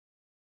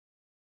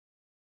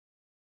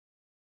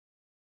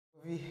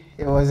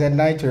It was a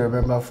night to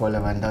remember for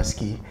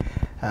Lewandowski.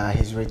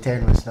 His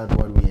return was not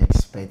what we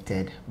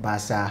expected.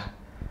 Barca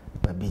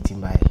were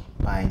beaten by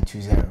Bayern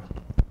 2-0.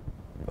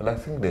 Well, I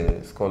think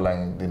the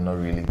scoreline did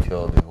not really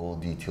tell the whole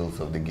details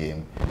of the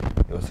game.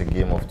 It was a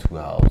game of two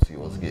halves. It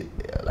was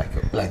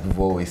like we've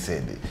always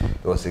said,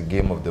 it was a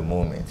game of the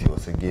moment. It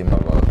was a game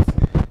about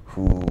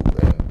who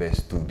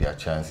best took their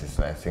chances.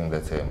 And I think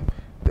that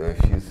there were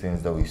a few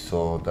things that we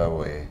saw that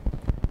were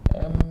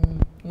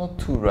not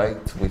too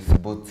right with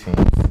both teams.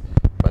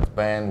 But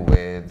Bayern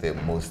were the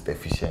most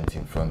efficient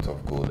in front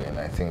of goal, and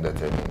I think that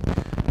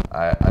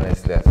I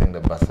think the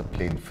Barca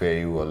played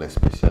very well,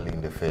 especially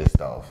in the first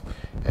half.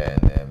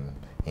 And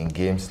in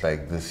games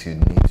like this, you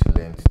need to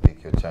learn to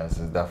take your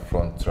chances. That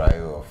front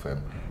trio of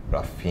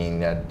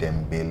Rafinha,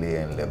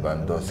 Dembele, and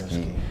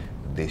Lewandowski,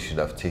 they should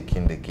have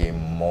taken the game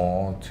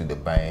more to the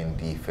Bayern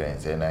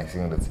defense. And I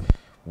think that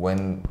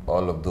when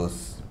all of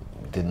those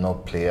did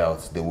not play out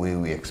the way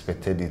we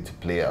expected it to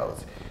play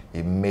out,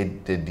 it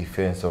made the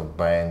defense of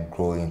Bayern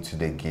grow into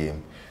the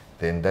game.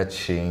 Then that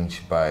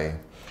changed by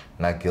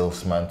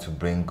Nagelsmann to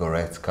bring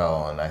Goretzka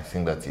on. I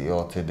think that he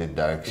altered the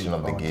direction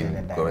of the game.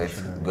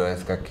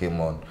 Goretzka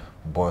came on,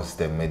 bossed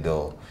the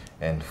middle,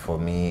 and for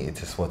me,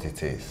 it is what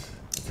it is.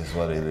 It is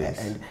what it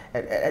is.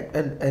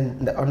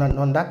 And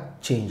on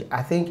that change,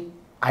 I think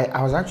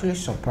I was actually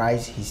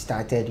surprised he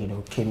started,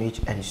 Kimmich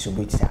and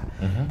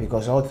Subica,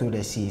 because all through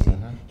the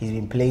season he's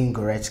been playing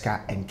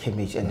Goretzka and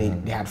Kimmich,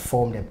 and they had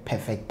formed a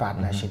perfect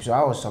partnership. So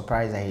I was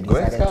surprised that he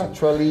decided Goretzka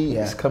actually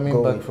is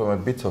coming back from a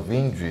bit of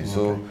injury,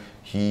 so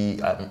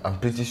I'm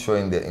pretty sure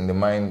in the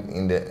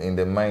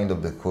mind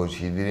of the coach,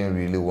 he didn't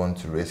really want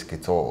to risk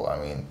it all. I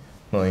mean,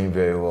 knowing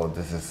very well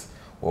this is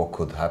what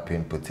could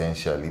happen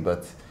potentially,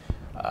 but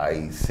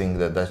I think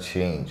that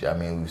changed. I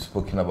mean, we've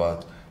spoken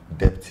about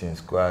depth in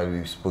squad.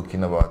 We've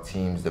spoken about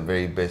teams, the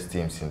very best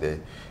teams in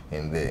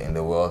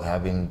the world,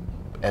 having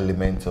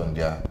elements on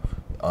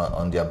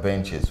their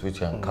benches which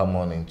can come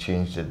on and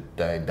change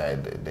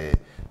the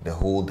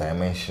whole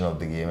dimension of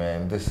the game.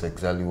 And this is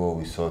exactly what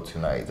we saw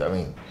tonight. I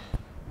mean,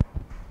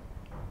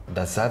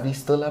 does Xavi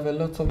still have a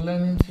lot of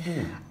learning to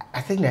do?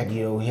 I think that he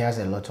has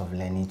a lot of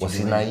learning to do. Was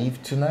he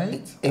naive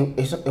tonight?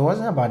 It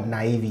wasn't about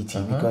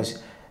naivety,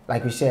 because,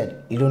 like we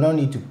said, you do not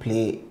need to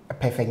play a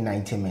perfect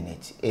 90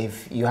 minutes.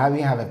 If you have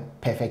a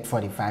perfect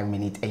 45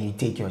 minutes and you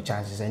take your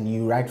chances, and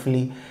you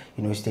rightfully,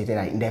 stated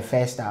that in the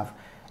first half,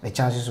 the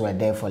chances were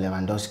there for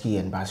Lewandowski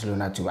and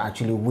Barcelona to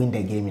actually win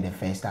the game in the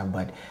first half,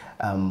 but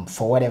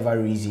for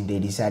whatever reason, they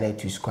decided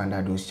to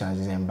squander those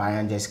chances, and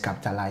Bayern just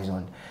capitalized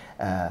on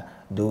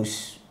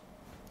those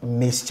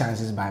missed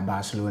chances by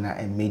Barcelona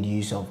and made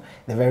use of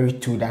the very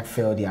two that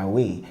fell their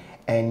way.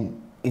 And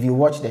if you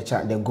watch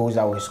the goals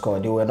that were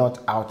scored, they were not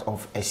out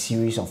of a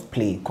series of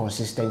play,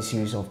 consistent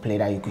series of play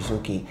that you could say,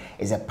 okay,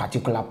 it's a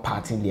particular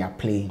pattern they are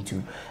playing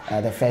to.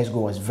 The first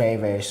goal was very,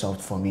 very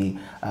soft for me,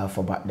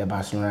 for the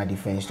Barcelona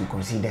defense to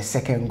concede. The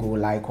second goal,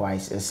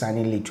 likewise,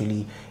 Sane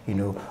literally,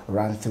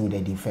 ran through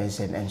the defense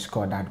and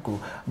scored that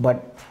goal.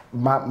 But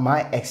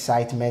my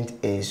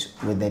excitement is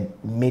with the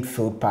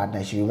midfield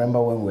partnership. You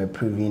remember when we were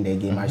previewing the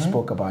game, I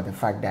spoke about the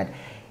fact that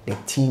the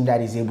team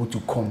that is able to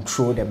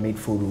control the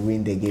midfield will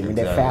win the game.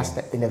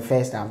 Exactly. In the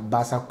first half,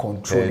 Barca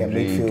controlled the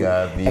midfield,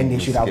 Gavi, and they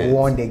should have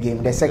won the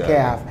game. The second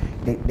half,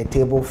 the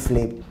table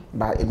flipped,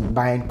 but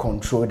Bayern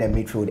controlled the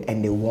midfield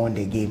and they won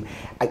the game.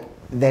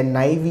 The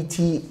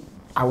naivety,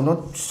 I will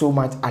not so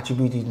much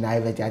attribute it to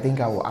naivety. I think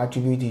I will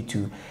attribute it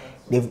to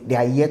they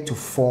are yet to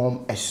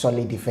form a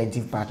solid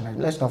defensive partner.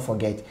 Let's not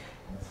forget,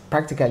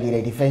 practically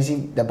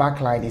the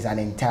back line is an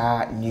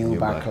entire new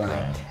back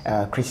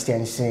line.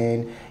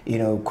 Christensen,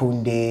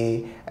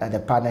 Koundé, the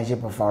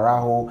partnership of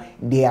Araujo,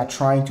 they are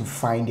trying to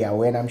find their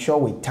way, and I'm sure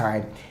with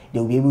time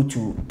they'll be able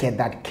to get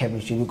that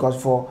chemistry,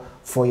 because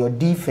for your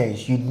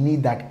defense, you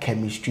need that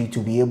chemistry to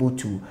be able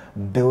to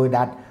build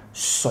that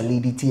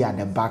solidity at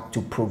the back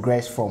to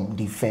progress from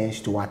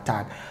defense to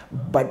attack.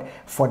 But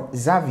for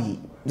Xavi,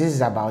 this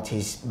is about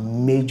his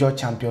major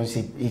Champions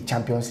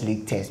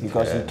League test,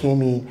 because he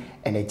came in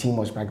and the team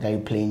was practically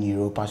playing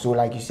Europa. So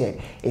like you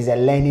said, it's a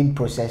learning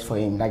process for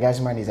him.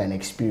 Nagelsmann is an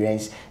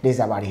experience. This is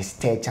about his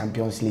third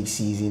Champions League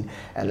season.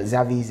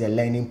 Xavi is a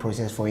learning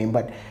process for him.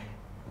 But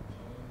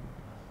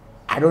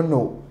I don't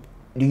know,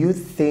 do you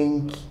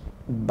think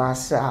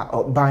Barca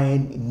or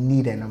Bayern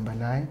need a number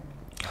 9?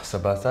 So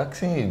about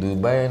asking you, do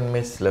Bayern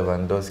miss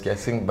Lewandowski? I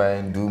think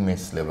Bayern do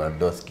miss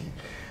Lewandowski,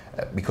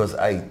 because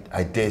I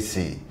dare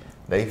say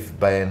that if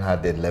Bayern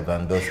had the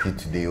Lewandowski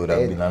today, it would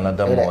have been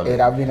another more. It would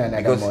have been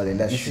another more.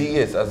 That's true. See,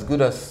 yes, as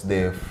good as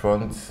the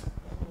front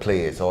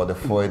players or the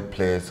forward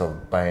players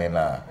of Bayern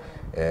are,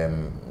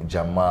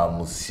 Jamal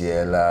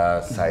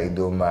Musiala,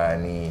 Sadio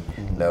Mane,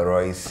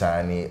 Leroy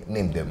Sané,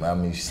 name them. I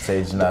mean,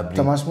 Serge Gnabry.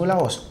 Thomas Muller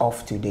was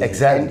off today.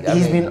 Exactly. And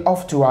he's been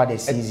off throughout the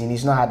season.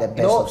 He's not had the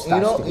best of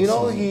starts.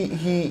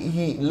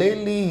 He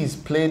lately he's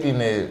played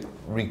in a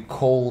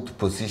recalled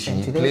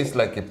position. He plays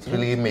like a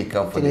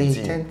playmaker for the team.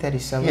 He's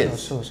 10-37 or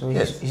so. So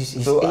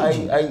he's so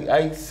aging.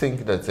 I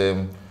think that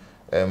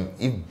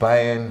if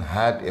Bayern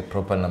had a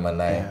proper number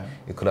 9,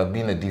 it could have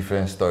been a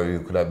different story.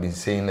 You could have been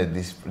saying a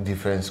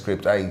different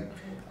script. I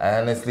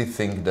honestly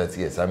think that,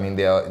 yes, I mean,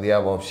 they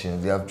have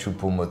options. They have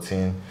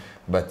Choupo-Moting,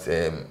 but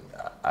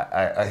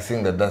I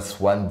think that that's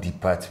one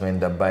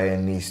department that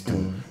Bayern needs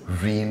to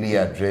really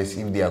address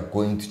if they are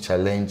going to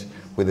challenge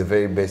with the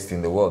very best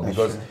in the world.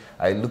 Because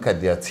I look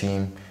at their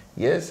team.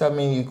 Yes, I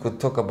mean, you could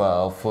talk about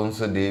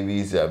Alphonso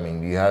Davies. I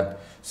mean, you had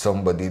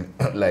somebody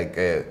like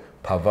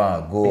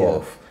Pavard go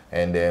off,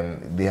 and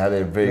they had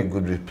a very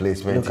good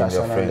replacement in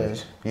their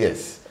friend.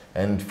 Yes.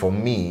 And for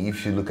me,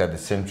 if you look at the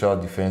central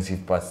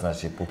defensive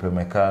partnership,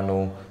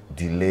 Upamecano,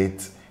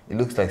 Delate, it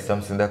looks like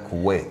something that could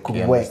work.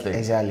 Could work,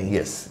 exactly.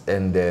 Yes,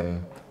 and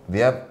they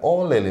have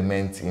all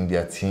elements in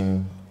their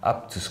team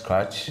up to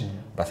scratch,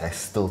 but I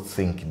still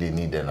think they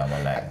need a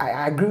number 9.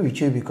 I agree with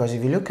you, because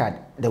if you look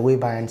at the way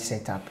Bayern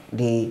set up,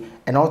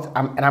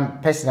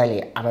 I'm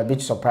personally a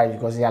bit surprised,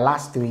 because their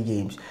last 3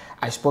 games,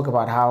 I spoke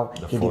about how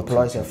he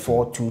deploys a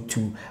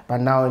 4-2-2, but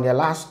now in the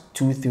last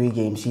 2-3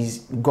 games,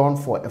 he's gone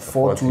for a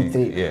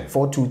 4-2-3,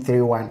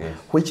 4-2-3-1,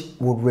 which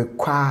would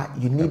require,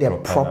 you need a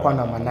proper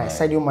number 9.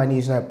 Sadio Mane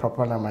is not a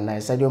proper number 9.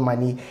 Sadio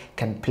Mane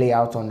can play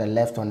out on the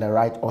left, on the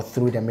right, or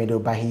through the middle,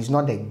 but he's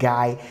not the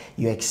guy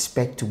you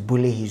expect to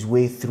bully his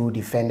way through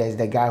defenders,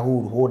 the guy who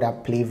would hold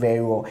up play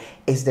very well.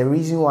 It's the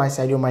reason why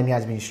Sadio Mane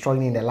has been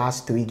struggling in the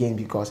last 3 games,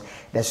 because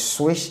the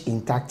switch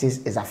in tactics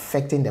is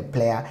affecting the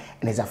player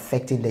and is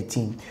affecting the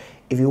team.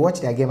 If you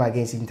watch their game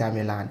against Inter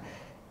Milan,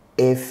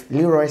 if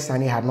Leroy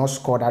Sané had not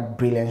scored that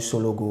brilliant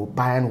solo goal,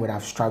 Bayern would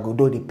have struggled,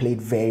 though they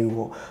played very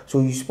well.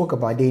 So you spoke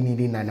about they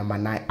needing a number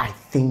 9. I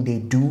think they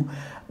do,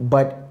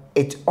 but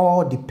it's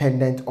all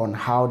dependent on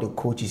how the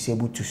coach is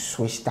able to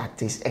switch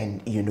tactics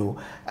and,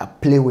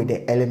 play with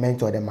the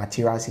element or the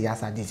materials he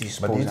has at his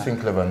disposal. But do you think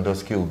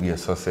Lewandowski will be a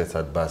success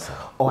at Barca?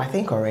 Oh, I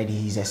think already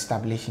he's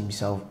established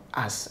himself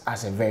as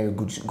a very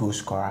good goal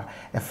scorer.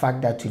 The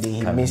fact that today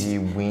he missed...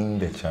 Can he win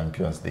the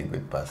Champions League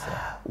with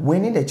Barca?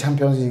 Winning the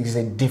Champions League is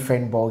a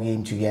different ball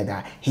game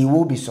together. He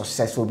will be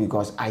successful,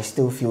 because I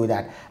still feel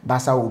that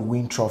Barca would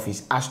win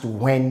trophies. As to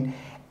when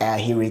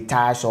he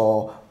retires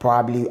or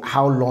probably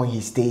how long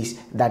he stays,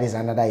 that is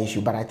another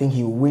issue. But I think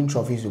he will win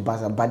trophies with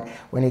Barca. But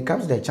when it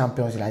comes to the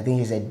Champions League, I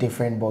think it's a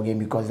different ballgame,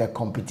 because the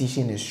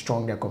competition is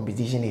strong, the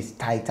competition is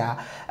tighter.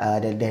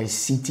 There's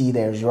City,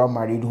 there's Real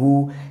Madrid,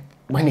 who,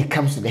 when it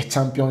comes to the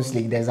Champions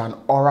League, there's an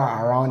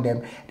aura around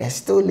them. There's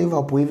still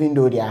Liverpool, even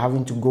though they are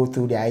having to go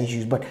through their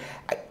issues. But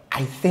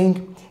I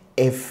think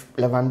if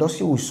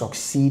Lewandowski will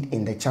succeed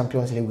in the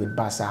Champions League with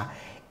Barca,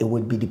 it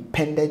would be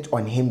dependent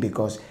on him,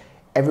 because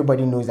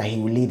everybody knows that he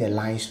will lead the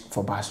lines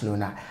for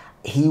Barcelona.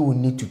 He will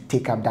need to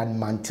take up that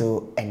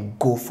mantle and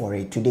go for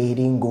it. Today, he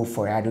didn't go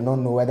for it. I do not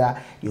know whether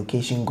the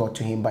occasion got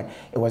to him, but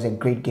it was a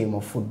great game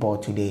of football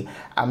today.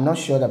 I'm not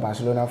sure the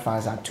Barcelona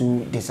fans are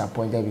too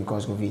disappointed,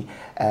 because of it.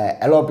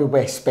 A lot of people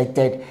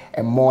expected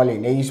a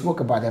mauling. And you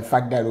spoke about the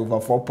fact that over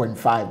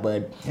 4.5,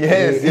 but...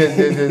 Yes. It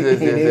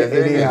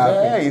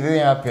didn't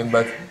happen,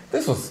 but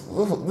this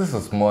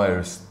was more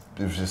a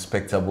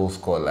respectable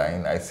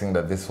scoreline. I think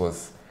that this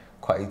was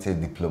quite a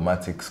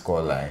diplomatic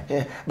scoreline.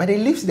 Yeah, but it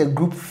leaves the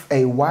group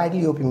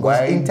widely open,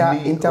 because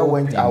Inter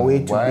went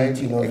away to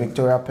beat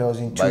Victoria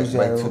Pilsen 2-0.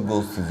 By 2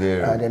 goals to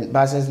 0. Then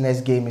Barca's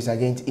next game is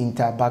against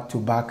Inter,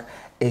 back-to-back.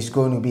 It's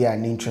going to be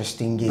an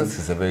interesting game. This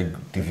is a very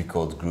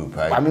difficult group.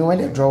 I mean, when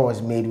the draw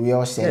was made, we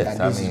all said that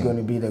this is going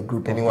to be the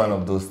group. Any one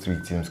of those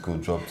 3 teams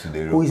could drop to the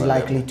Europa Who is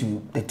likely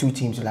to, the 2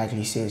 teams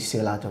likely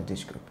sail out of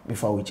this group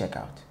before we check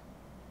out?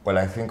 Well,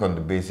 I think on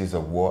the basis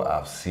of what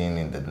I've seen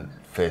in the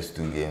first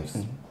 2 games,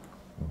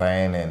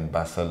 Bayern and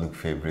Barca look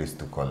favorites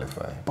to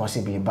qualify.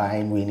 Possibly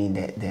Bayern winning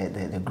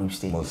the group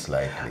stage. Most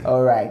likely.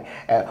 All right.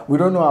 We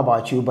don't know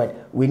about you,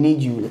 but we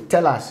need you.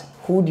 Tell us,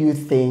 who do you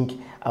think,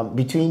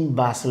 between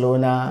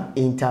Barcelona,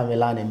 Inter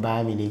Milan and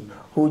Bayern Munich,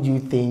 who do you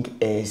think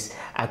is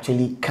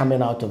actually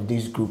coming out of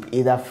this group,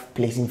 either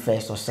placing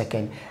first or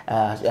second?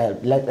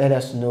 Let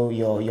us know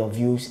your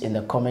views in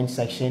the comment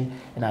section.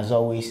 And as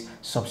always,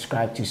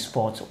 subscribe to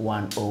Sports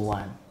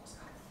 101.